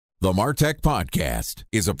The MarTech Podcast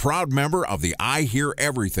is a proud member of the I Hear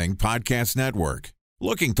Everything Podcast Network.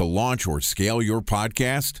 Looking to launch or scale your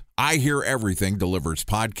podcast? I Hear Everything delivers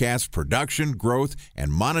podcast production, growth,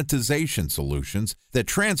 and monetization solutions that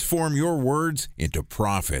transform your words into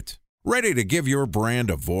profit. Ready to give your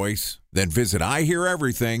brand a voice? Then visit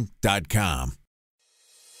iheareverything.com.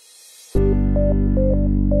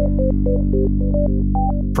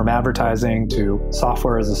 From advertising to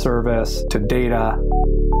software as a service to data.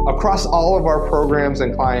 Across all of our programs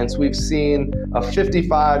and clients, we've seen a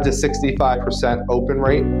 55 to 65% open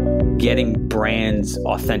rate. Getting brands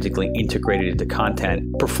authentically integrated into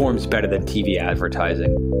content performs better than TV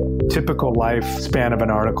advertising. Typical lifespan of an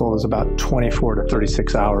article is about 24 to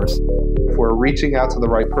 36 hours. If we're reaching out to the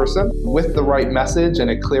right person with the right message and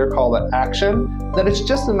a clear call to action, then it's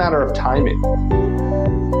just a matter of timing.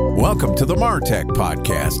 Welcome to the MarTech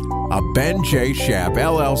Podcast, a Ben J. Schaap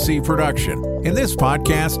LLC production. In this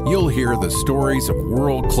podcast, you'll hear the stories of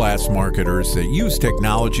world-class marketers that use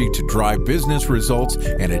technology to drive business results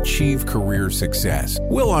and achieve career success.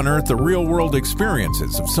 We'll unearth the real-world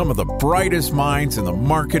experiences of some of the brightest minds in the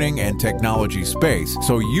marketing and technology space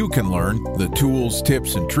so you can learn the tools,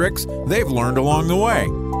 tips, and tricks they've learned along the way.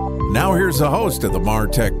 Now here's the host of the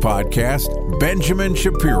MarTech Podcast, Benjamin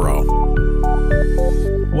Shapiro.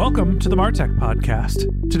 Welcome to the MarTech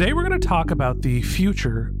Podcast. Today we're going to talk about the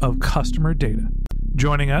future of customer data.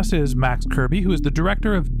 Joining us is Max Kirby, who is the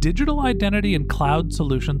Director of Digital Identity and Cloud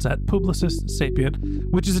Solutions at Publicis Sapient,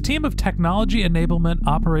 which is a team of technology enablement,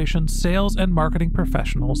 operations, sales, and marketing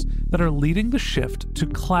professionals that are leading the shift to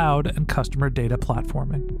cloud and customer data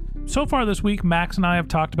platforming. So far this week, Max and I have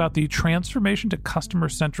talked about the transformation to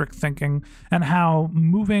customer-centric thinking and how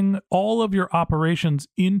moving all of your operations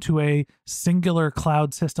into a singular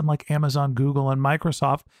cloud system like Amazon, Google, and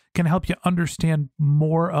Microsoft can help you understand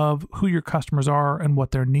more of who your customers are and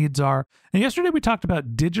what their needs are. And yesterday we talked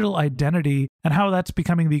about digital identity and how that's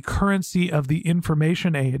becoming the currency of the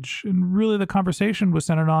information age. And really the conversation was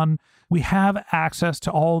centered on, we have access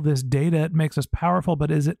to all this data. It makes us powerful,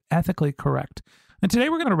 but is it ethically correct? And today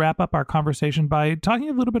we're going to wrap up our conversation by talking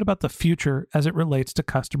a little bit about the future as it relates to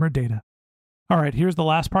customer data. All right, here's the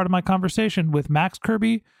last part of my conversation with Max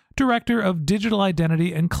Kirby, Director of Digital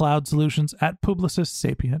Identity and Cloud Solutions at Publicis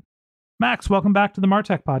Sapient. Max, welcome back to the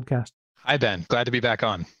MarTech Podcast. Hi, Ben. Glad to be back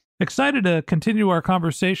on. Excited to continue our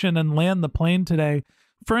conversation and land the plane today.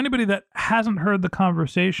 For anybody that hasn't heard the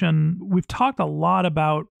conversation, we've talked a lot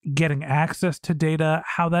about getting access to data,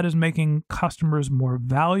 how that is making customers more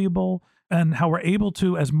valuable, and how we're able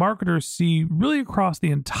to, as marketers, see really across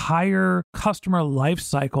the entire customer life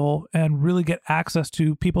cycle and really get access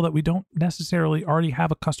to people that we don't necessarily already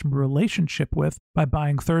have a customer relationship with by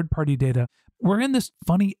buying third-party data. We're in this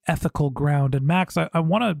funny ethical ground. And Max, I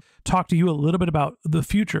want to talk to you a little bit about the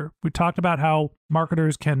future. We talked about how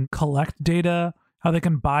marketers can collect data, how they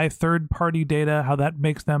can buy third-party data, how that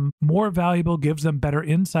makes them more valuable, gives them better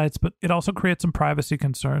insights, but it also creates some privacy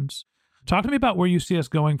concerns. Talk to me about where you see us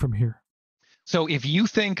going from here. So if you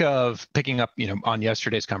think of picking up, on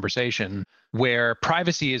yesterday's conversation, where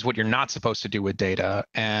privacy is what you're not supposed to do with data,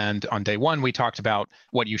 and on day one, we talked about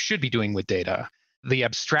what you should be doing with data. The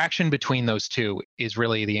abstraction between those two is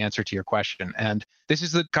really the answer to your question. And this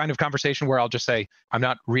is the kind of conversation where I'll just say, I'm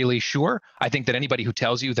not really sure. I think that anybody who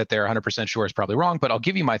tells you that they're 100% sure is probably wrong, but I'll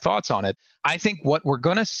give you my thoughts on it. I think what we're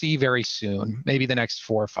going to see very soon, maybe the next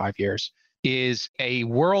 4 or 5 years, is a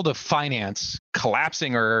world of finance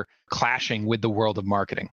collapsing or clashing with the world of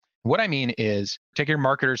marketing. What I mean is, take your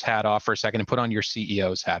marketer's hat off for a second and put on your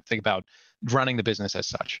CEO's hat. Think about running the business as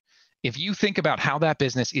such. If you think about how that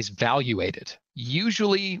business is valuated,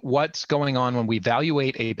 usually what's going on when we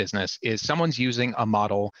valuate a business is someone's using a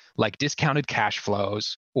model like discounted cash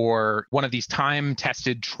flows or one of these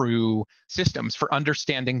time-tested true systems for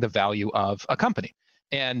understanding the value of a company.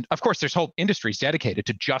 And of course, there's whole industries dedicated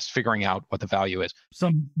to just figuring out what the value is.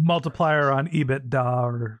 Some multiplier on EBITDA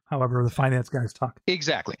or however the finance guys talk.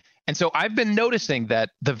 Exactly. And so I've been noticing that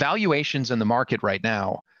the valuations in the market right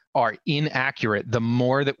now are inaccurate the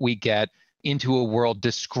more that we get into a world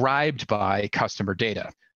described by customer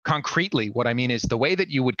data. Concretely, what I mean is the way that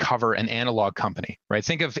you would cover an analog company, right?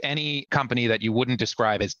 Think of any company that you wouldn't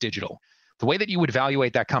describe as digital. The way that you would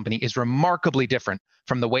evaluate that company is remarkably different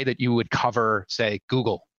from the way that you would cover, say,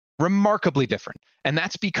 Google. Remarkably different. And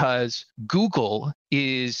that's because Google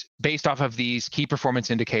is based off of these key performance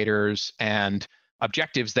indicators and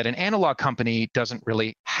objectives that an analog company doesn't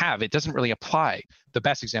really have. It doesn't really apply. The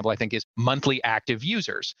best example, I think, is monthly active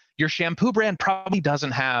users. Your shampoo brand probably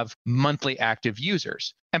doesn't have monthly active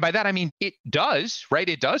users. And by that, I mean, it does, right?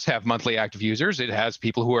 It does have monthly active users. It has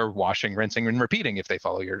people who are washing, rinsing, and repeating if they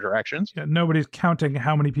follow your directions. Yeah, nobody's counting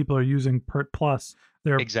how many people are using Pert Plus.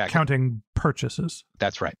 They're counting purchases.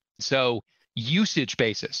 That's right. So usage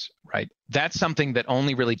basis, right? That's something that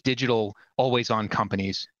only really digital, always-on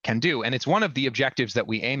companies can do. And it's one of the objectives that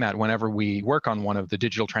we aim at whenever we work on one of the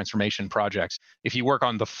digital transformation projects. If you work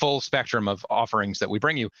on the full spectrum of offerings that we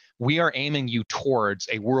bring you, we are aiming you towards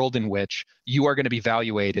a world in which you are going to be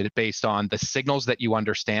evaluated based on the signals that you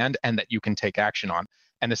understand and that you can take action on.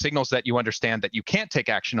 And the signals that you understand that you can't take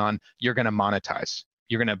action on, you're going to monetize.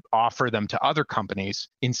 You're going to offer them to other companies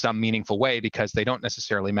in some meaningful way because they don't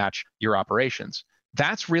necessarily match your operations.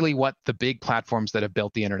 That's really what the big platforms that have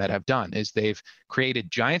built the internet have done, is they've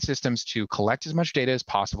created giant systems to collect as much data as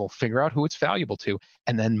possible, figure out who it's valuable to,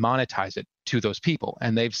 and then monetize it to those people.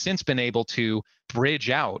 And they've since been able to bridge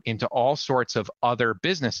out into all sorts of other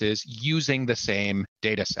businesses using the same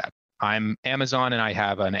data set. I'm Amazon and I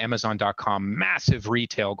have an Amazon.com massive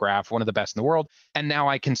retail graph, one of the best in the world. And now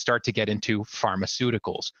I can start to get into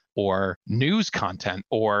pharmaceuticals or news content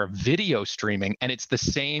or video streaming. And it's the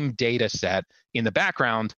same data set in the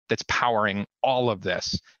background that's powering all of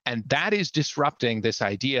this. And that is disrupting this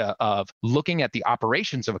idea of looking at the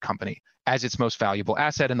operations of a company as its most valuable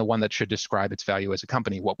asset and the one that should describe its value as a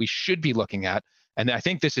company. What we should be looking at, and I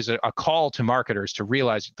think this is a call to marketers to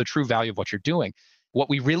realize the true value of what you're doing. What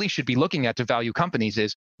we really should be looking at to value companies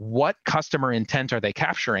is what customer intent are they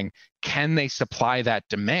capturing? Can they supply that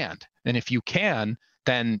demand? And if you can,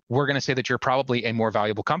 then we're going to say that you're probably a more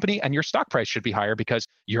valuable company and your stock price should be higher because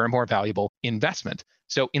you're a more valuable investment.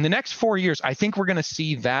 So in the next 4 years, I think we're going to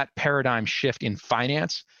see that paradigm shift in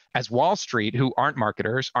finance as Wall Street, who aren't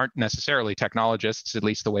marketers, aren't necessarily technologists, at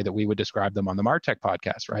least the way that we would describe them on the MarTech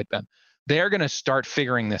podcast, right, Ben? They're going to start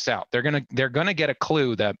figuring this out. They're going to get a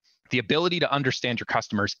clue that the ability to understand your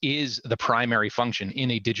customers is the primary function in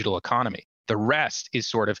a digital economy. The rest is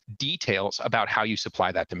sort of details about how you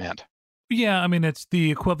supply that demand. Yeah, I mean, it's the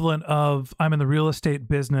equivalent of I'm in the real estate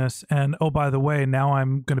business and, oh, by the way, now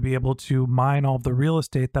I'm going to be able to mine all of the real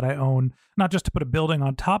estate that I own, not just to put a building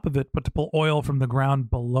on top of it, but to pull oil from the ground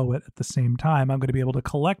below it at the same time. I'm going to be able to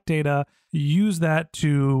collect data, use that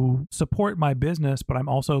to support my business, but I'm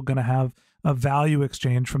also going to have a value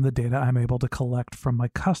exchange from the data I'm able to collect from my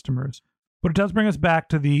customers. But it does bring us back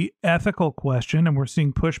to the ethical question, and we're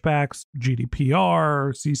seeing pushbacks,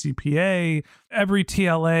 GDPR, CCPA, every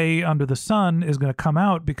TLA under the sun is going to come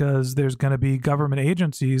out because there's going to be government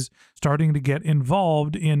agencies starting to get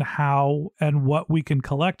involved in how and what we can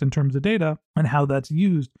collect in terms of data and how that's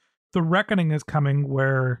used. The reckoning is coming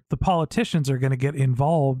where the politicians are going to get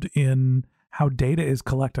involved in how data is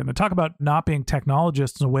collected. And talk about not being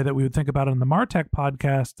technologists in a way that we would think about it in the MarTech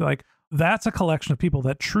podcast, like that's a collection of people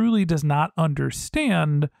that truly does not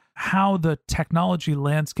understand how the technology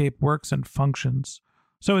landscape works and functions.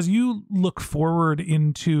 So as you look forward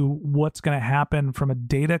into what's going to happen from a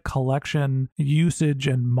data collection, usage,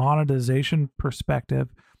 and monetization perspective,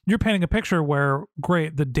 you're painting a picture where,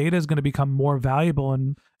 great, the data is going to become more valuable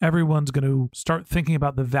and everyone's going to start thinking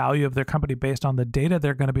about the value of their company based on the data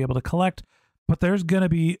they're going to be able to collect. But there's going to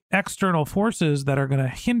be external forces that are going to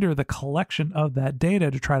hinder the collection of that data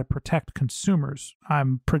to try to protect consumers.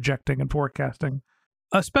 I'm projecting and forecasting.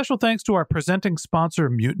 A special thanks to our presenting sponsor,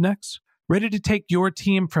 Mutinex. Ready to take your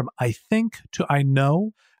team from I think to I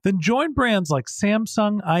know? Then join brands like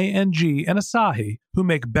Samsung, ING, and Asahi who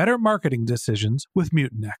make better marketing decisions with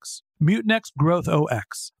Mutinex. Mutinex Growth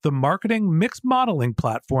OX, the marketing mix modeling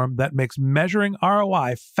platform that makes measuring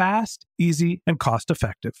ROI fast, easy, and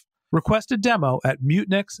cost-effective. Request a demo at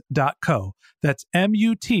mutinex.co. That's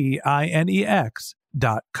MUTINEX.co.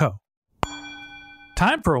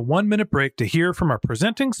 Time for a 1-minute break to hear from our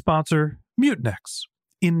presenting sponsor, Mutinex.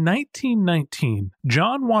 In 1919,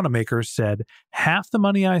 John Wanamaker said, "Half the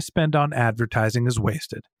money I spend on advertising is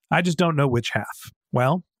wasted. I just don't know which half."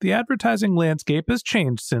 Well, the advertising landscape has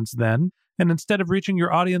changed since then, and instead of reaching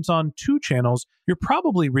your audience on 2 channels, you're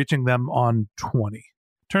probably reaching them on 20.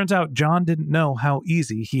 Turns out John didn't know how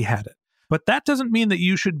easy he had it. But that doesn't mean that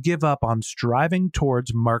you should give up on striving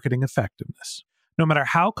towards marketing effectiveness. No matter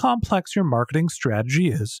how complex your marketing strategy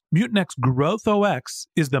is, Mutinex Growth OX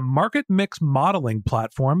is the market mix modeling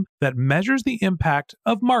platform that measures the impact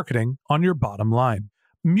of marketing on your bottom line.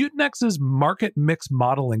 Mutinex's market mix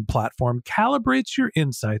modeling platform calibrates your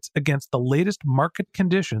insights against the latest market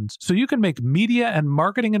conditions so you can make media and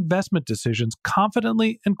marketing investment decisions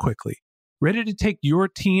confidently and quickly. Ready to take your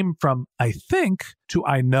team from I think to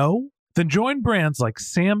I know? Then join brands like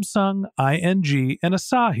Samsung, ING, and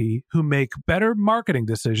Asahi who make better marketing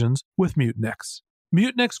decisions with Mutinex.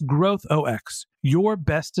 Mutinex Growth OX. Your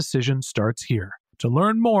best decision starts here. To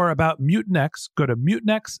learn more about Mutinex, go to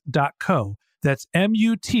mutinex.co. That's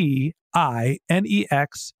MUTINEX.co.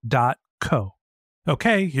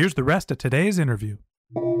 Okay, here's the rest of today's interview.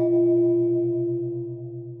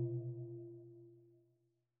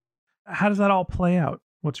 How does that all play out?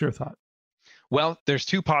 What's your thought? Well, there's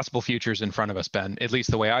two possible futures in front of us, Ben, at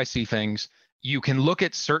least the way I see things. You can look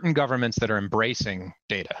at certain governments that are embracing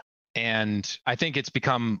data. And I think it's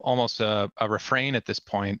become almost a refrain at this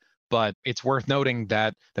point, but it's worth noting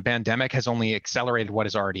that the pandemic has only accelerated what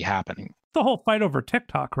is already happening. The whole fight over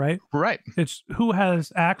TikTok, right? Right. It's who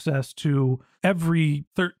has access to every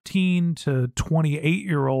 13 to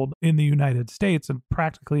 28-year-old in the United States and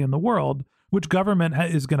practically in the world, which government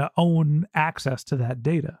is going to own access to that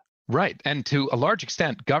data. Right. And to a large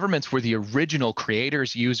extent, governments were the original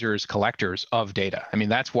creators, users, collectors of data. I mean,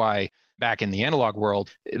 that's why back in the analog world,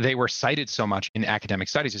 they were cited so much in academic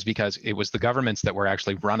studies, is because it was the governments that were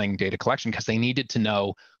actually running data collection because they needed to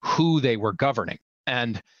know who they were governing.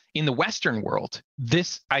 And in the Western world,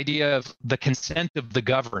 this idea of the consent of the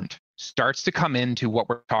governed starts to come into what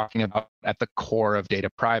we're talking about at the core of data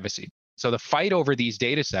privacy. So the fight over these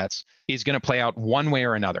data sets is going to play out one way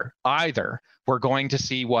or another. Either we're going to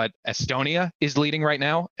see what Estonia is leading right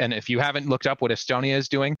now. And if you haven't looked up what Estonia is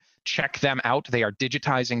doing, check them out. They are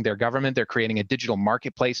digitizing their government. They're creating a digital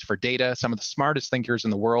marketplace for data. Some of the smartest thinkers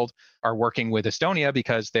in the world are working with Estonia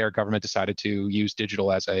because their government decided to use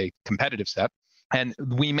digital as a competitive set. And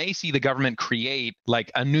we may see the government create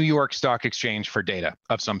like a New York Stock Exchange for data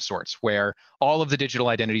of some sorts, where all of the digital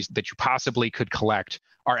identities that you possibly could collect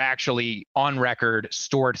are actually on record,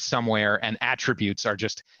 stored somewhere, and attributes are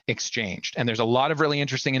just exchanged. And there's a lot of really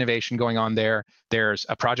interesting innovation going on there. There's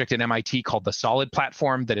a project at MIT called the Solid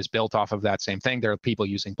platform that is built off of that same thing. There are people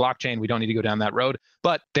using blockchain. We don't need to go down that road,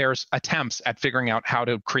 but there's attempts at figuring out how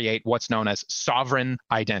to create what's known as sovereign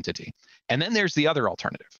identity. And then there's the other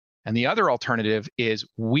alternative. And the other alternative is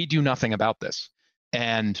we do nothing about this.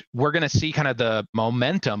 And we're going to see kind of the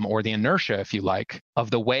momentum or the inertia, if you like,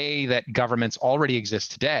 of the way that governments already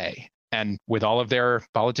exist today. And with all of their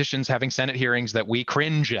politicians having Senate hearings that we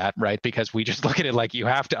cringe at, right? Because we just look at it like you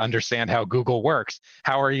have to understand how Google works.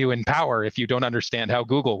 How are you in power if you don't understand how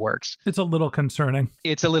Google works? It's a little concerning.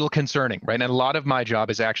 It's a little concerning, right? And a lot of my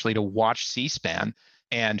job is actually to watch C-SPAN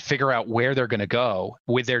and figure out where they're going to go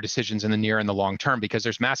with their decisions in the near and the long term, because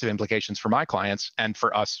there's massive implications for my clients and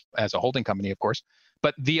for us as a holding company, of course.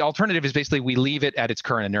 But the alternative is basically we leave it at its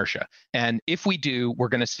current inertia. And if we do, we're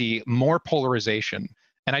going to see more polarization.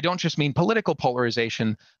 And I don't just mean political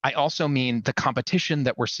polarization. I also mean the competition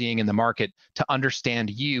that we're seeing in the market to understand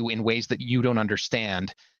you in ways that you don't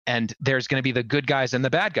understand. And there's going to be the good guys and the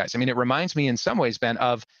bad guys. I mean, it reminds me in some ways, Ben,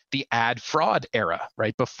 of the ad fraud era,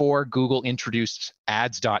 right? Before Google introduced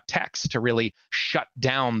ads.txt to really shut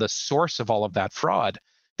down the source of all of that fraud.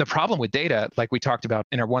 The problem with data, like we talked about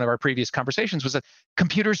in one of our previous conversations, was that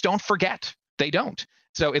computers don't forget. They don't.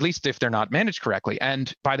 So at least if they're not managed correctly.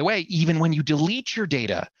 And by the way, even when you delete your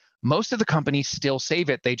data, most of the companies still save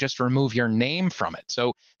it. They just remove your name from it.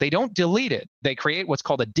 So they don't delete it. They create what's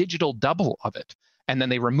called a digital double of it. And then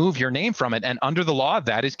they remove your name from it. And under the law,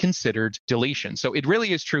 that is considered deletion. So it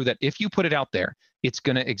really is true that if you put it out there, it's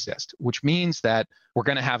going to exist, which means that we're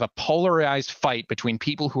going to have a polarized fight between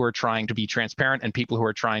people who are trying to be transparent and people who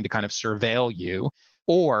are trying to kind of surveil you.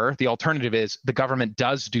 Or the alternative is the government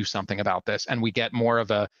does do something about this and we get more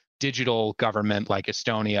of a digital government like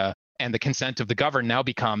Estonia, and the consent of the governed now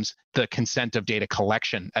becomes the consent of data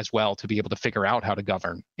collection as well to be able to figure out how to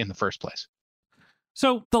govern in the first place.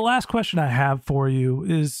 So the last question I have for you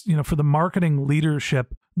is, for the marketing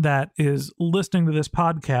leadership that is listening to this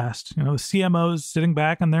podcast, the CMOs sitting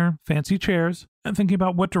back in their fancy chairs and thinking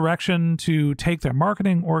about what direction to take their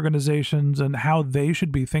marketing organizations and how they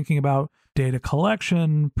should be thinking about data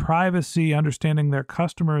collection, privacy, understanding their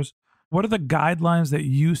customers. What are the guidelines that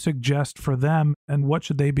you suggest for them, and what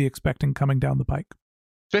should they be expecting coming down the pike?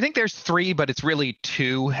 So I think there's three, but it's really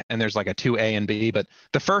two, and there's like a 2A and B. But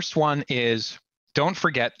the first one is don't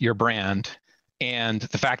forget your brand and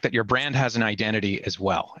the fact that your brand has an identity as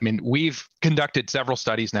well. I mean, we've conducted several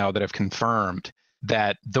studies now that have confirmed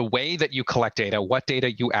that the way that you collect data, what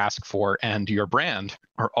data you ask for, and your brand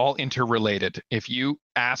are all interrelated. If you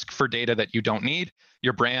ask for data that you don't need,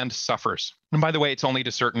 your brand suffers. And by the way, it's only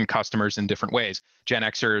to certain customers in different ways. Gen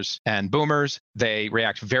Xers and boomers, they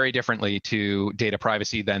react very differently to data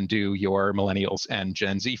privacy than do your millennials and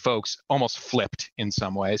Gen Z folks, almost flipped in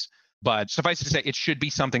some ways. But suffice it to say, it should be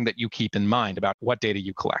something that you keep in mind about what data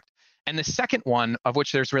you collect. And the second one, of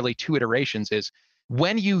which there's really 2 iterations, is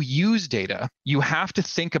when you use data, you have to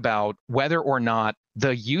think about whether or not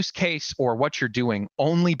the use case or what you're doing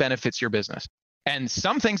only benefits your business. And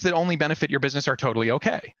some things that only benefit your business are totally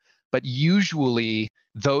okay. But usually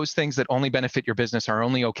those things that only benefit your business are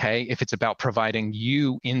only okay if it's about providing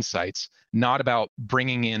you insights, not about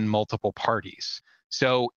bringing in multiple parties.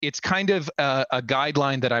 So it's kind of a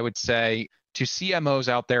guideline that I would say to CMOs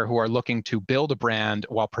out there who are looking to build a brand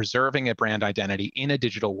while preserving a brand identity in a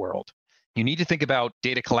digital world. You need to think about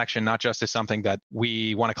data collection not just as something that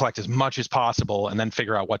we want to collect as much as possible and then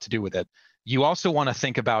figure out what to do with it. You also want to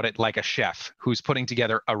think about it like a chef who's putting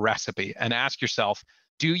together a recipe and ask yourself,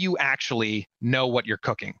 do you actually know what you're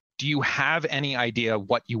cooking? Do you have any idea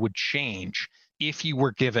what you would change if you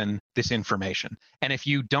were given this information? And if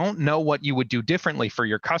you don't know what you would do differently for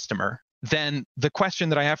your customer, then the question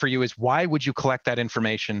that I have for you is, why would you collect that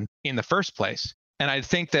information in the first place? And I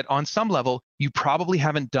think that on some level, you probably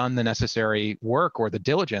haven't done the necessary work or the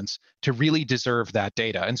diligence to really deserve that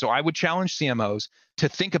data. And so I would challenge CMOs to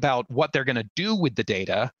think about what they're going to do with the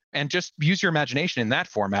data and just use your imagination in that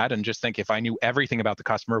format and just think, if I knew everything about the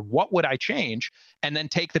customer, what would I change? And then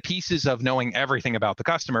take the pieces of knowing everything about the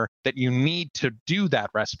customer that you need to do that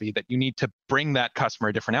recipe, that you need to bring that customer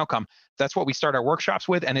a different outcome. That's what we start our workshops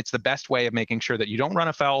with. And it's the best way of making sure that you don't run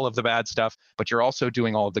afoul of the bad stuff, but you're also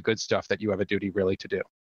doing all of the good stuff that you have a duty really to do.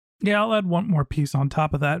 Yeah, I'll add one more piece on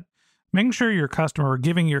top of that. Making sure your customer, or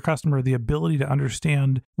giving your customer the ability to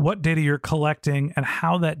understand what data you're collecting and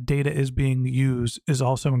how that data is being used is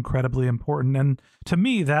also incredibly important. And to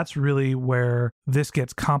me, that's really where this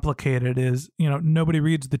gets complicated is, nobody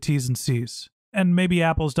reads the T's and C's. And maybe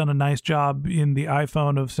Apple's done a nice job in the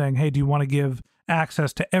iPhone of saying, hey, do you want to give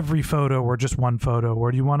access to every photo or just one photo?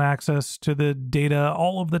 Or do you want access to the data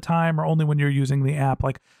all of the time or only when you're using the app?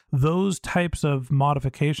 Like those types of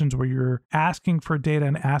modifications where you're asking for data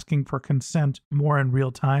and asking for consent more in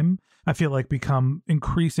real time, I feel like become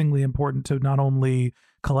increasingly important to not only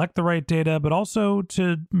collect the right data, but also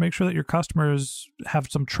to make sure that your customers have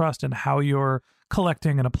some trust in how you're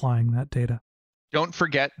collecting and applying that data. Don't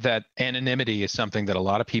forget that anonymity is something that a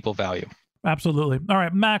lot of people value. Absolutely. All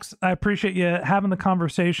right, Max, I appreciate you having the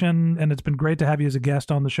conversation, and it's been great to have you as a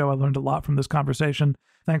guest on the show. I learned a lot from this conversation.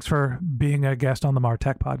 Thanks for being a guest on the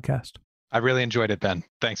MarTech podcast. I really enjoyed it, Ben.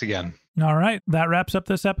 Thanks again. All right, that wraps up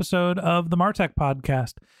this episode of the MarTech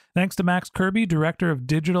podcast. Thanks to Max Kirby, Director of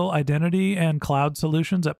Digital Identity and Cloud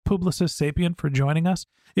Solutions at Publicis Sapient, for joining us.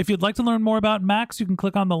 If you'd like to learn more about Max, you can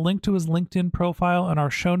click on the link to his LinkedIn profile in our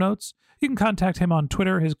show notes. You can contact him on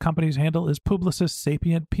Twitter. His company's handle is Publicis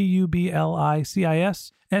Sapient,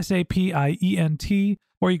 Publicis Sapient,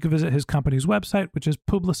 or you can visit his company's website, which is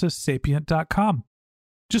publicissapient.com.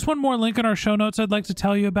 Just one more link in our show notes I'd like to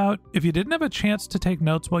tell you about. If you didn't have a chance to take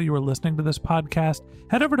notes while you were listening to this podcast,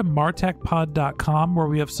 head over to martechpod.com, where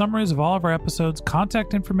we have summaries of all of our episodes,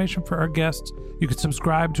 contact information for our guests. You can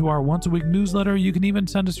subscribe to our once-a-week newsletter. You can even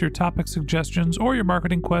send us your topic suggestions or your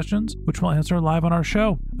marketing questions, which we'll answer live on our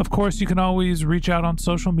show. Of course, you can always reach out on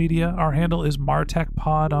social media. Our handle is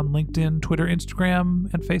martechpod on LinkedIn, Twitter,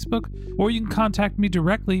 Instagram, and Facebook. Or you can contact me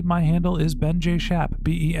directly. My handle is Ben J. Shap,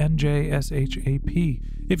 BenJShap.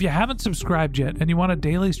 If you haven't subscribed yet and you want a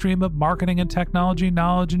daily stream of marketing and technology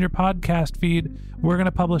knowledge in your podcast feed, we're going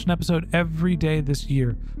to publish an episode every day this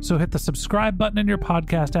year. So hit the subscribe button in your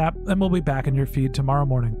podcast app and we'll be back in your feed tomorrow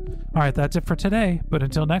morning. All right, that's it for today. But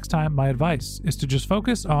until next time, my advice is to just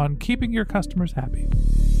focus on keeping your customers happy.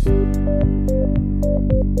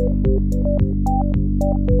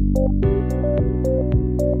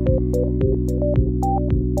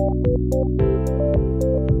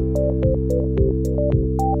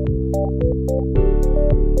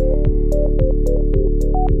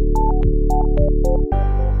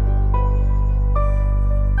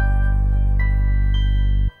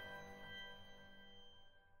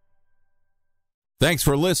 Thanks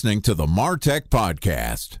for listening to the MarTech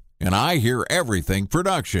Podcast, an I Hear Everything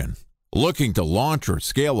production. Looking to launch or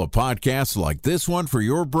scale a podcast like this one for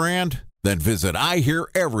your brand? Then visit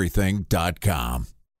iheareverything.com.